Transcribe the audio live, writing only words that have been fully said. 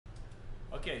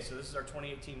Okay, so this is our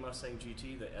 2018 Mustang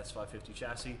GT, the S550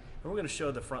 chassis, and we're going to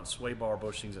show the front sway bar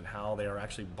bushings and how they are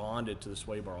actually bonded to the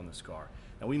sway bar on this car.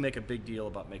 Now we make a big deal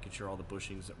about making sure all the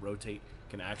bushings that rotate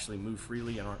can actually move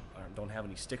freely and don't have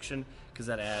any stiction, because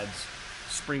that adds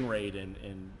spring rate in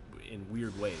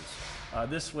weird ways.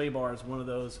 This sway bar is one of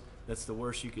those that's the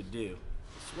worst you could do.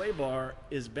 The sway bar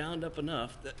is bound up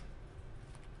enough that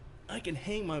I can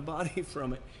hang my body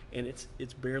from it and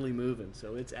it's barely moving,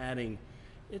 so it's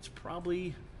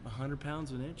probably 100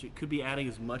 pounds an inch. It could be adding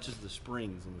as much as the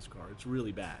springs in this car. It's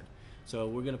really bad. So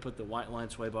we're going to put the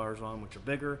Whiteline sway bars on, which are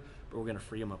bigger, but we're going to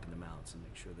free them up in the mounts and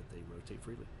make sure that they rotate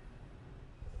freely.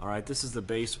 All right, this is the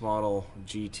base model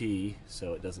GT,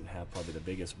 so it doesn't have probably the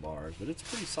biggest bars, but it's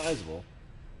pretty sizable.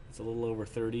 It's a little over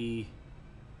 32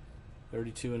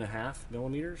 and a half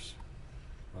millimeters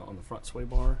on the front sway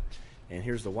bar. And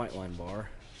here's the Whiteline bar.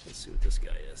 Let's see what this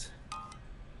guy is.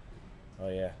 Oh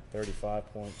yeah,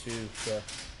 35.2, so a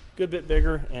good bit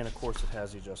bigger, and of course it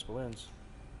has the adjustable ends.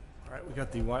 All right, we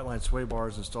got the Whiteline sway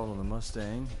bars installed on the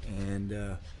Mustang,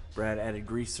 and Brad added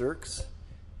grease zerks,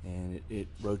 and it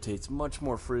rotates much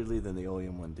more freely than the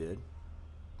OEM one did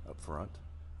up front.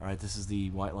 All right, this is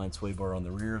the Whiteline sway bar on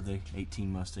the rear of the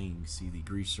 18 Mustang. You can see the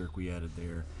grease zerk we added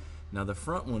there. Now the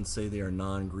front ones say they are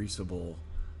non-greasable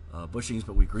bushings,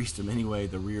 but we greased them anyway.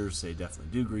 The rears say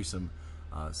definitely do grease them.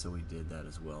 So we did that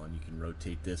as well, and you can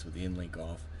rotate this with the end link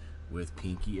off with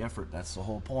pinky effort. That's the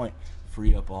whole point.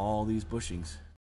 Free up all these bushings.